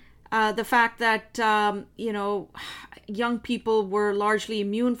 the fact that young people were largely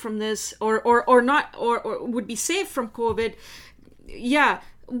immune from this, or not, or would be safe from COVID. Yeah,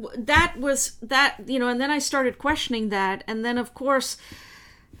 that was that, and then I started questioning that. And then, of course,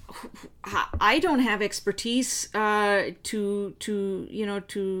 I don't have expertise to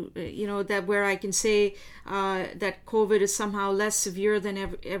that where I can say that COVID is somehow less severe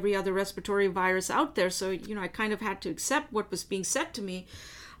than every other respiratory virus out there. So, I kind of had to accept what was being said to me.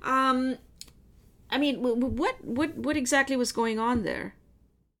 I mean, what exactly was going on there?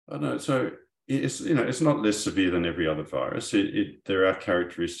 I don't know. So it's not less severe than every other virus. There are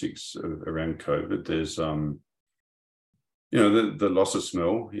characteristics around COVID. There's the loss of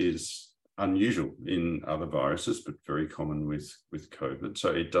smell is unusual in other viruses, but very common with COVID. So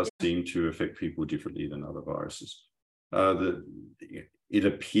it does seem to affect people differently than other viruses. It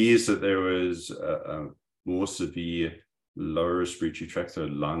appears that there was a more severe lower respiratory tract, so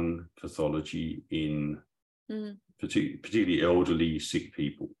lung pathology in particularly elderly, sick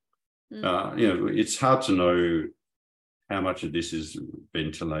people. It's hard to know how much of this is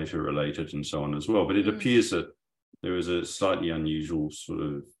ventilator related and so on as well, but it appears that there was a slightly unusual sort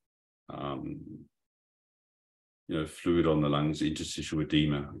of fluid on the lungs, interstitial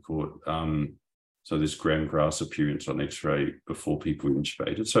edema, I call it. So this Graham-Grass appearance on X-ray before people were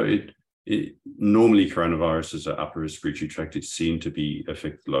intubated. So it normally coronaviruses are upper respiratory tract. It seemed to be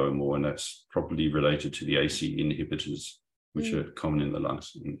affected lower more, and that's probably related to the ACE inhibitors, which are common in the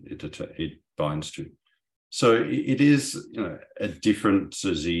lungs, and it binds to. So it is, a different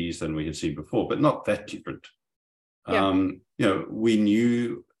disease than we had seen before, but not that different. Yeah. We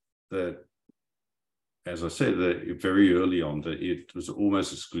knew that, as I said, that very early on, that it was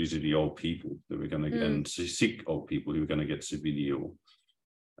almost exclusively old people that were going to get, and sick old people who were going to get severely ill.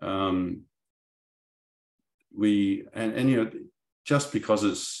 Just because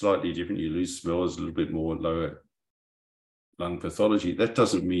it's slightly different, you lose smell, is a little bit more lower lung pathology. That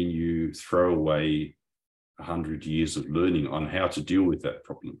doesn't mean you throw away 100 years of learning on how to deal with that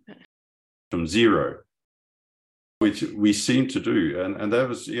problem from zero, which we seem to do. And that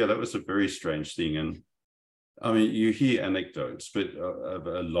was a very strange thing. And I mean, you hear anecdotes, but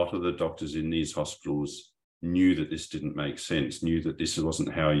a lot of the doctors in these hospitals knew that this didn't make sense, knew that this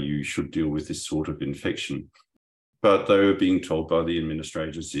wasn't how you should deal with this sort of infection. But they were being told by the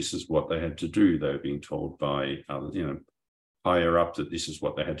administrators this is what they had to do. They were being told by higher up that this is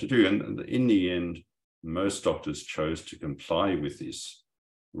what they had to do. And in the end, most doctors chose to comply with this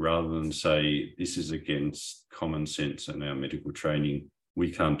rather than say this is against common sense and our medical training.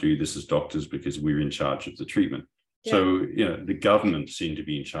 we can't do this as doctors because we're in charge of the treatment. Yeah. So, the government seemed to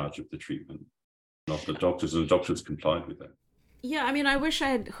be in charge of the treatment, not the doctors, and the doctors complied with that. Yeah, I mean, I wish I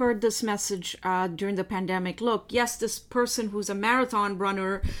had heard this message during the pandemic. Look, yes, this person who's a marathon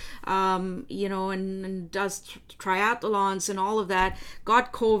runner, and does triathlons and all of that,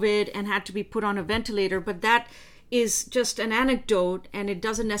 got COVID and had to be put on a ventilator, but that is just an anecdote, and it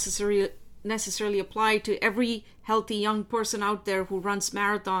doesn't necessarily apply to every healthy young person out there who runs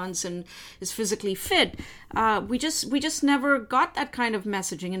marathons and is physically fit. We just never got that kind of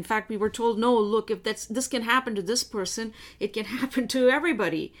messaging. In fact, we were told, no, look, if this can happen to this person, it can happen to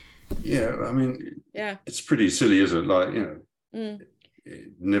everybody. Yeah, I mean, it's pretty silly, isn't it? Like,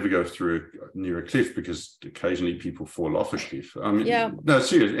 never go near a cliff, because occasionally people fall off a cliff. I mean, no,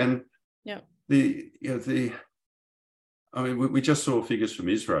 seriously. And we just saw figures from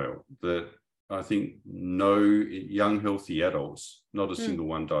Israel that I think no young, healthy adults, not a single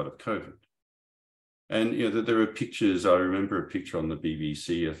one died of COVID. And, that there are pictures. I remember a picture on the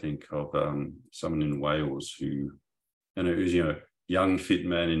BBC, I think, of someone in Wales who, and it was, young, fit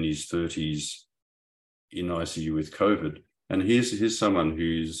man in his 30s in ICU with COVID. And here's someone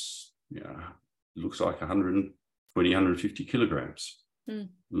who's, looks like 120, 150 kilograms,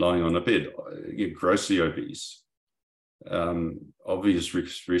 lying on a bed, grossly obese. Obvious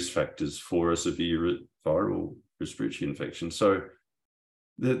risk factors for a severe viral respiratory infection. So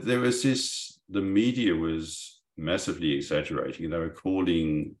there was the media was massively exaggerating. They were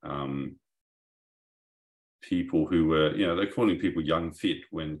calling people who were, they're calling people young fit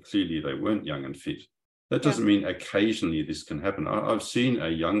when clearly they weren't young and fit. That doesn't mean occasionally this can happen. I've seen a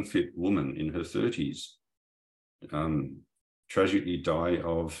young fit woman in her 30s tragically die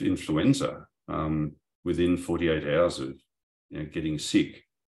of influenza within 48 hours of getting sick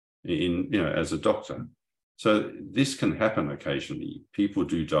as a doctor. So this can happen occasionally. People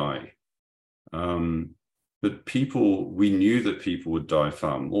do die. But we knew that people would die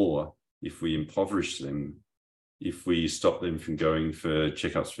far more if we impoverish them, if we stop them from going for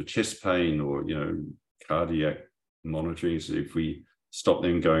checkups for chest pain or, cardiac monitoring, so if we stop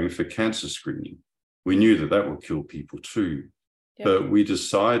them going for cancer screening. We knew that would kill people too. Yeah. But we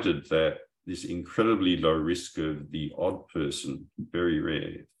decided that this incredibly low risk of the odd person, very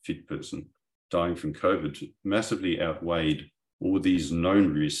rare fit person, dying from COVID massively outweighed all these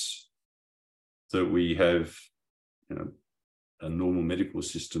known risks that we have, a normal medical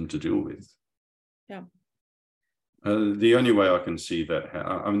system to deal with. Yeah. The only way I can see that,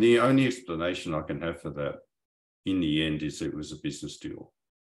 the only explanation I can have for that in the end is it was a business deal.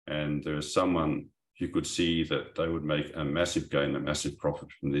 And there was someone who could see that they would make a massive gain, a massive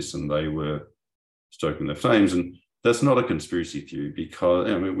profit from this, and they were stoking the flames. And that's not a conspiracy theory,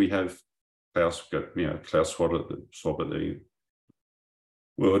 because we have Klaus Schwab at the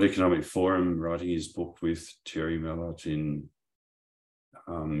World Economic Forum writing his book with Terry Mallett in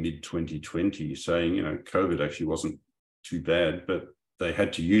mid-2020 saying, COVID actually wasn't too bad, but they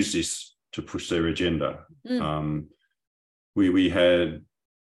had to use this to push their agenda. We had,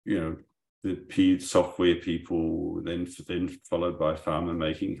 the software people, then followed by pharma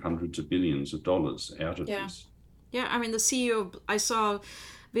making hundreds of billions of dollars out of this. Yeah, the CEO, I saw a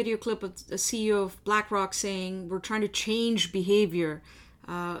video clip of the CEO of BlackRock saying, we're trying to change behavior.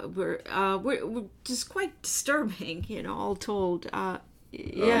 We're just quite disturbing, all told.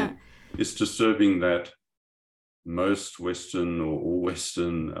 It's disturbing that most Western or all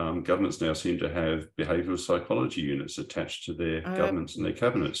Western governments now seem to have behavioral psychology units attached to their governments and their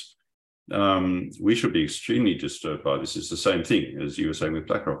cabinets. We should be extremely disturbed by this. It's the same thing as you were saying with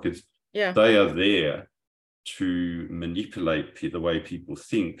BlackRock. They are there to manipulate the way people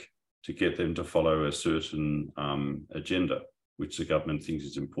think to get them to follow a certain agenda, which the government thinks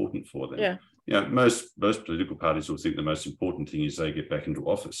is important for them. Most political parties will think the most important thing is they get back into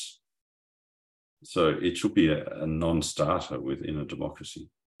office. So it should be a non-starter within a democracy.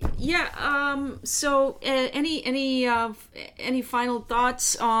 So any final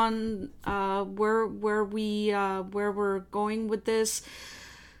thoughts on where we're going with this?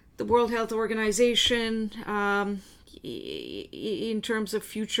 The World Health Organization, in terms of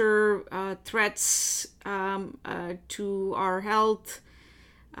future threats to our health.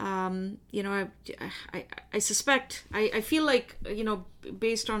 I suspect, I feel like,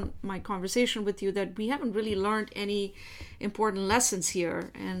 based on my conversation with you, that we haven't really learned any important lessons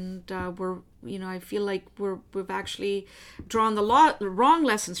here. And I feel like we've actually drawn the wrong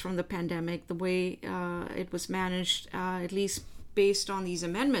lessons from the pandemic, the way it was managed, at least based on these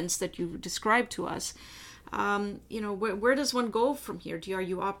amendments that you described to us. Where does one go from here? Are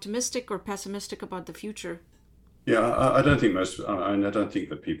you optimistic or pessimistic about the future? Yeah, I don't think I don't think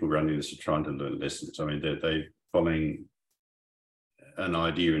that people running this are trying to learn lessons. I mean, they're following an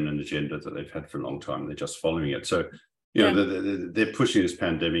idea and an agenda that they've had for a long time. They're just following it. So, they're pushing this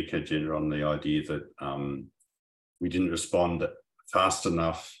pandemic agenda on the idea that we didn't respond fast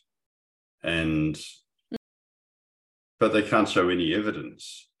enough, but they can't show any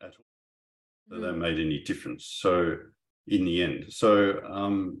evidence at all that that made any difference. So, in the end,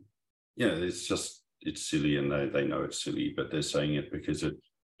 it's silly, and they know it's silly, but they're saying it because it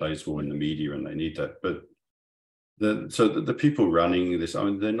plays well in the media, and they need that. But the people running this, I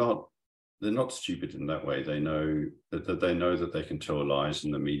mean, they're not stupid in that way. They know that they can tell lies,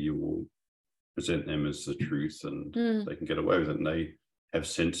 and the media will present them as the truth, and they can get away with it. And they have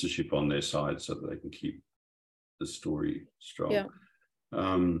censorship on their side so that they can keep the story strong. Yeah.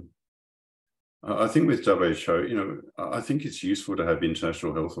 I think with WHO, I think it's useful to have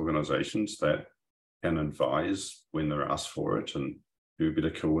international health organizations that can advise when they're asked for it and do a bit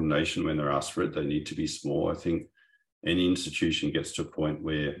of coordination when they're asked for it. They need to be small. I think any institution gets to a point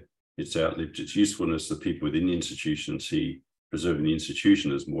where it's outlived its usefulness. The people within the institution see preserving the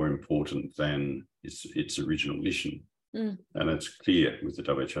institution as more important than its original mission. And it's clear with the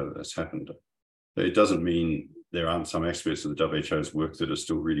WHO that that's happened. But it doesn't mean there aren't some aspects of the WHO's work that are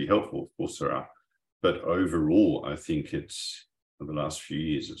still really helpful. Of course there are. But overall, I think for the last few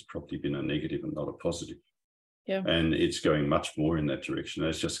years, it's probably been a negative and not a positive. Yeah. And it's going much more in that direction.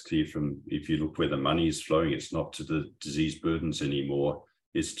 It's just clear if you look where the money is flowing, it's not to the disease burdens anymore.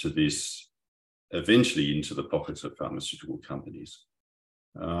 It's to this, eventually into the pockets of pharmaceutical companies.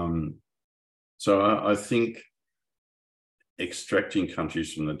 So I think extracting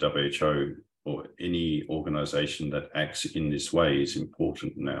countries from the WHO or any organization that acts in this way is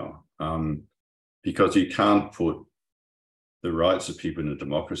important now, because you can't put the rights of people in a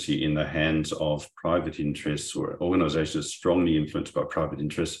democracy in the hands of private interests or organizations strongly influenced by private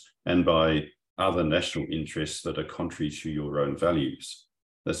interests and by other national interests that are contrary to your own values.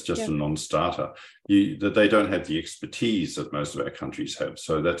 That's just a non-starter. That they don't have the expertise that most of our countries have.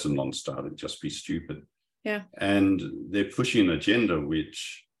 So that's a non-starter. Just be stupid. Yeah. And they're pushing an agenda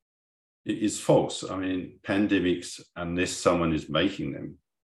which is false. I mean, pandemics, unless someone is making them,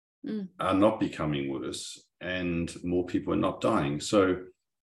 are not becoming worse, and more people are not dying. So,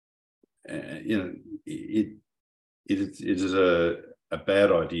 it is a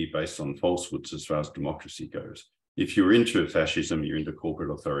bad idea based on falsehoods as far as democracy goes. If you're into fascism, you're into corporate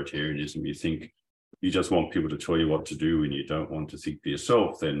authoritarianism, you think you just want people to tell you what to do and you don't want to think for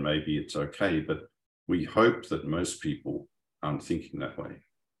yourself, then maybe it's okay. But we hope that most people aren't thinking that way.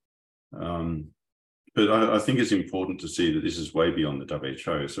 But I think it's important to see that this is way beyond the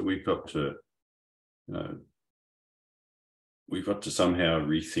WHO. So we've got to somehow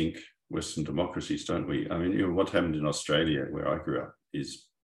rethink Western democracies, don't we? I mean, what happened in Australia, where I grew up, it's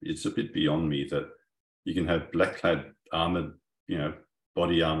a bit beyond me that you can have black-clad armored,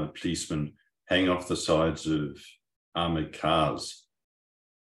 body armored policemen hang off the sides of armored cars,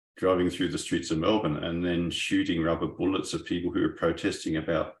 driving through the streets of Melbourne, and then shooting rubber bullets at people who are protesting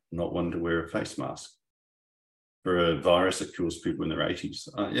about not wanting to wear a face mask for a virus that kills people in their 80s.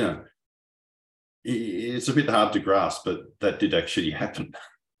 It's a bit hard to grasp, but that did actually happen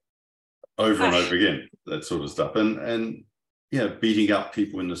over and over again, that sort of stuff. And beating up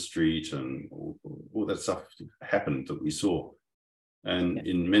people in the street and all that stuff happened that we saw, and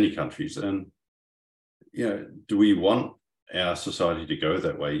in many countries. And, do we want our society to go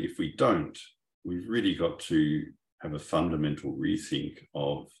that way? If we don't, we've really got to have a fundamental rethink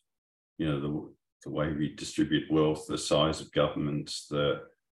of, the way we distribute wealth, the size of governments, our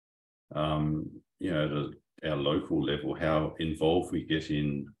local level, how involved we get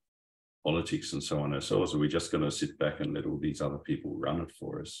in politics and so on ourselves. Are we just going to sit back and let all these other people run it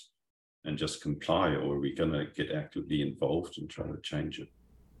for us and just comply, or are we going to get actively involved and try to change it?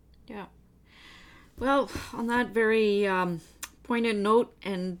 Yeah. Well, on that very poignant note,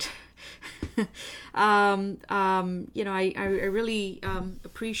 and I really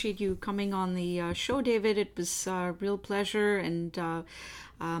appreciate you coming on the show, David. It was a real pleasure, and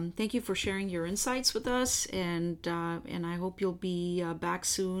thank you for sharing your insights with us. And I hope you'll be back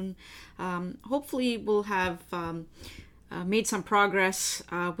soon. Hopefully, we'll have made some progress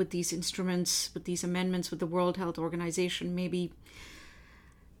with these instruments, with these amendments, with the World Health Organization.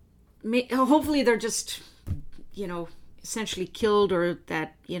 Hopefully, they're just, essentially killed, or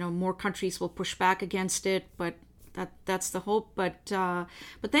that more countries will push back against it. But that's the hope. But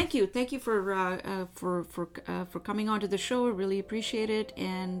thank you for coming onto the show. I really appreciate it,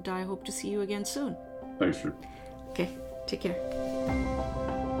 and I hope to see you again soon. Thanks, Drew. Okay, take care.